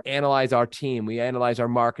business, we analyze our team, we analyze our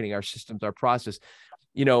marketing, our systems, our process,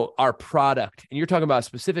 our product. And you're talking about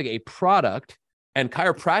a product, and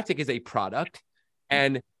chiropractic is a product,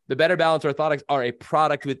 and the Better Balance orthotics are a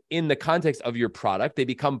product within the context of your product. They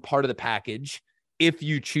become part of the package if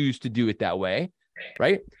you choose to do it that way,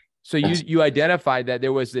 right? So you identified that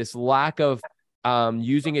there was this lack of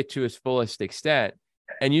using it to its fullest extent.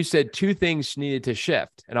 And you said two things needed to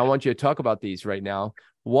shift. And I want you to talk about these right now.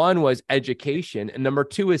 One was education, and number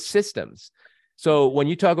two is systems. So when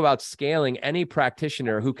you talk about scaling, any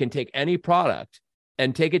practitioner who can take any product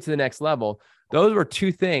and take it to the next level, those were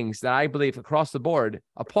two things that I believe across the board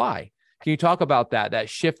apply. Can you talk about that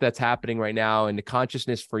shift that's happening right now in the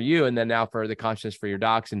consciousness for you, and then now for the consciousness for your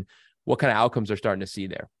docs, and what kind of outcomes they're starting to see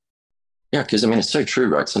there? Yeah, because it's so true,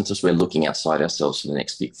 right? Sometimes we're looking outside ourselves for the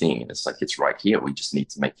next big thing, and it's like, it's right here. We just need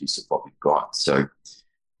to make use of what we've got. So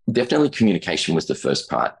definitely communication was the first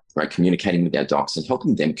part, right? Communicating with our docs and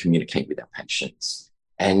helping them communicate with our patients.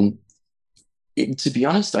 And to be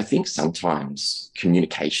honest, I think sometimes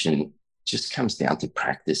communication just comes down to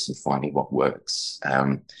practice and finding what works.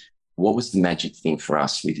 What was the magic thing for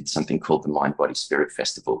us? We did something called the Mind, Body, Spirit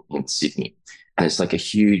Festival in Sydney. And it's like a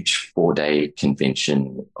huge 4-day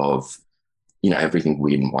convention of, everything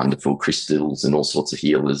weird and wonderful, crystals and all sorts of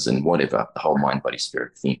healers and whatever, the whole mind, body,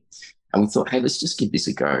 spirit thing. And we thought, hey, let's just give this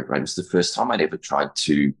a go, right? It was the first time I'd ever tried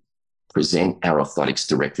to present our orthotics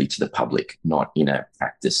directly to the public, not in a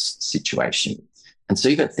practice situation. And so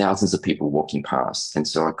you got thousands of people walking past. And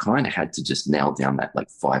so I kind of had to just nail down that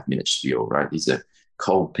 5-minute spiel, right? These are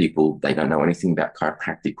cold people. They don't know anything about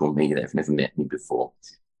chiropractic or me. They've never met me before.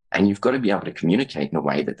 And you've got to be able to communicate in a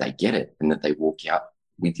way that they get it and that they walk out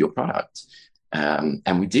with your product.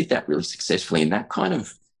 And we did that really successfully. And that kind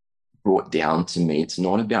of brought down to me, it's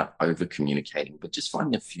not about over communicating, but just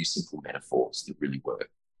finding a few simple metaphors that really work.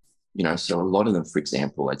 So a lot of them, for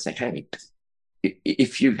example, I'd say, hey,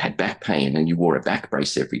 if you had back pain and you wore a back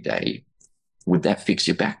brace every day, would that fix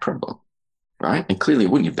your back problem? Right? And clearly,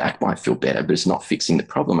 wouldn't your back might feel better, but it's not fixing the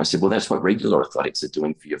problem. I said, well, that's what regular orthotics are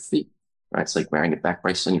doing for your feet. Right? It's like wearing a back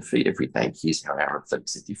brace on your feet every day. Here's how our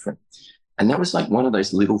orthotics are different. And that was one of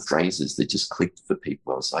those little phrases that just clicked for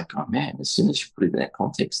people. I was like, oh man, as soon as you put it in that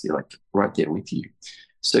context, they're right there with you.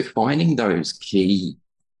 So finding those key,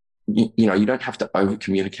 you don't have to over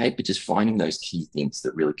communicate, but just finding those key things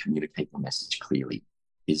that really communicate the message clearly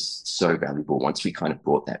is so valuable. Once we kind of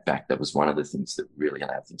brought that back, that was one of the things that really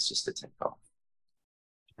allowed things just to take off.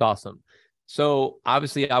 Awesome. So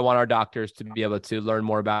obviously I want our doctors to be able to learn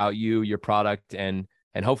more about you, your product, and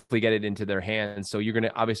hopefully get it into their hands. So you're going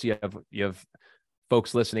to, obviously you have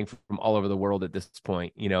folks listening from all over the world at this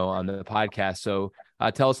point, on the podcast. So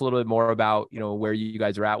tell us a little bit more about, where you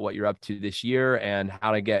guys are at, what you're up to this year, and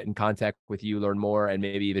how to get in contact with you, learn more, and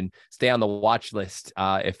maybe even stay on the watch list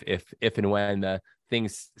if and when the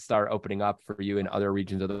things start opening up for you in other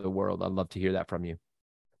regions of the world. I'd love to hear that from you.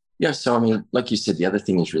 Yeah. So, like you said, the other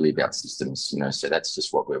thing is really about systems, so that's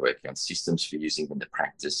just what we're working on, systems for using them to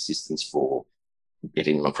practice, systems for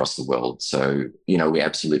getting them across the world. So, we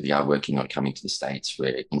absolutely are working on coming to the States.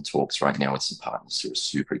 We're in talks right now with some partners who are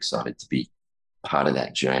super excited to be part of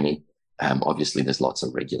that journey. Obviously, there's lots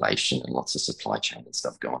of regulation and lots of supply chain and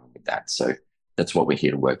stuff going on with that. So that's what we're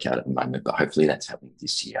here to work out at the moment, but hopefully that's happening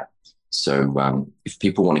this year. So if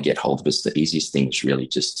people want to get hold of us, the easiest thing is really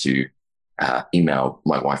just to email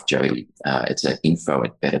my wife, Jody. It's at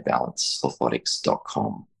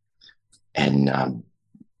info@betterbalanceorthotics.com. And,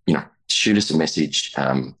 shoot us a message.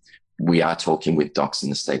 We are talking with docs in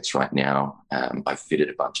the States right now. I've fitted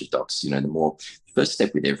a bunch of docs, the first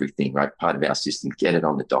step with everything, right? Part of our system, get it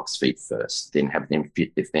on the doc's feet first, then have them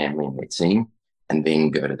fit their family and their team, and then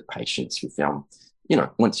go to the patients. We found,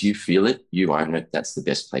 once you feel it, you own it, that's the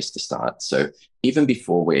best place to start. So even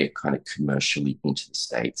before we're kind of commercially into the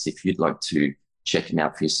States, if you'd like to check them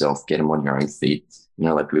out for yourself, get them on your own feet,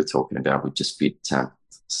 like we were talking about, we just fit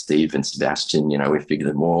Steve and Sebastian, we figure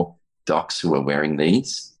the more docs who are wearing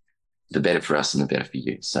these, the better for us and the better for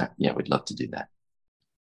you. So yeah, we'd love to do that.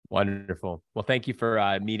 Wonderful. Well, thank you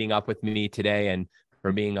for meeting up with me today and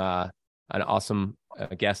for being an awesome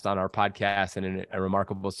guest on our podcast and a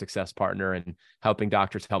remarkable success partner and helping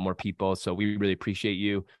doctors help more people. So we really appreciate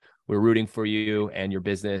you. We're rooting for you and your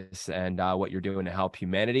business and what you're doing to help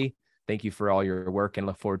humanity. Thank you for all your work and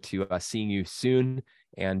look forward to seeing you soon.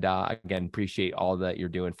 And again, appreciate all that you're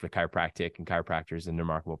doing for chiropractic and chiropractors and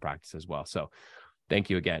remarkable practice as well. So thank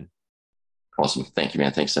you again. Awesome. Thank you,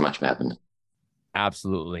 man. Thanks so much for having me.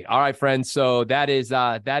 Absolutely. All right, friends. So that is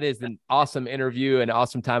an awesome interview and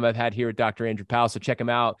awesome time I've had here with Dr. Andrew Powell. So check him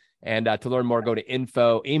out. And to learn more, go to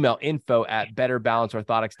email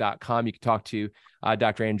info@betterbalanceorthotics.com. You can talk to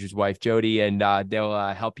Dr. Andrew's wife, Jody, and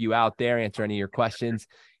they'll help you out there, answer any of your questions.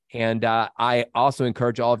 And I also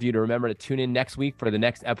encourage all of you to remember to tune in next week for the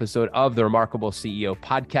next episode of the Remarkable CEO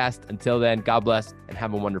podcast. Until then, God bless and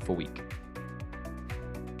have a wonderful week.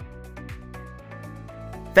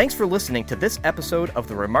 Thanks for listening to this episode of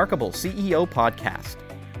the Remarkable CEO podcast.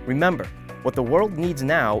 Remember, what the world needs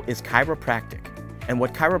now is chiropractic, and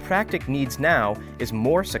what chiropractic needs now is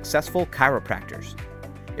more successful chiropractors.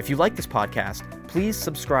 If you like this podcast, please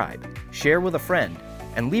subscribe, share with a friend,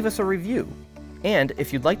 and leave us a review. And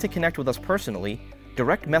if you'd like to connect with us personally,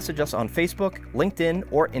 direct message us on Facebook, LinkedIn,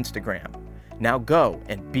 or Instagram. Now go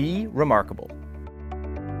and be remarkable.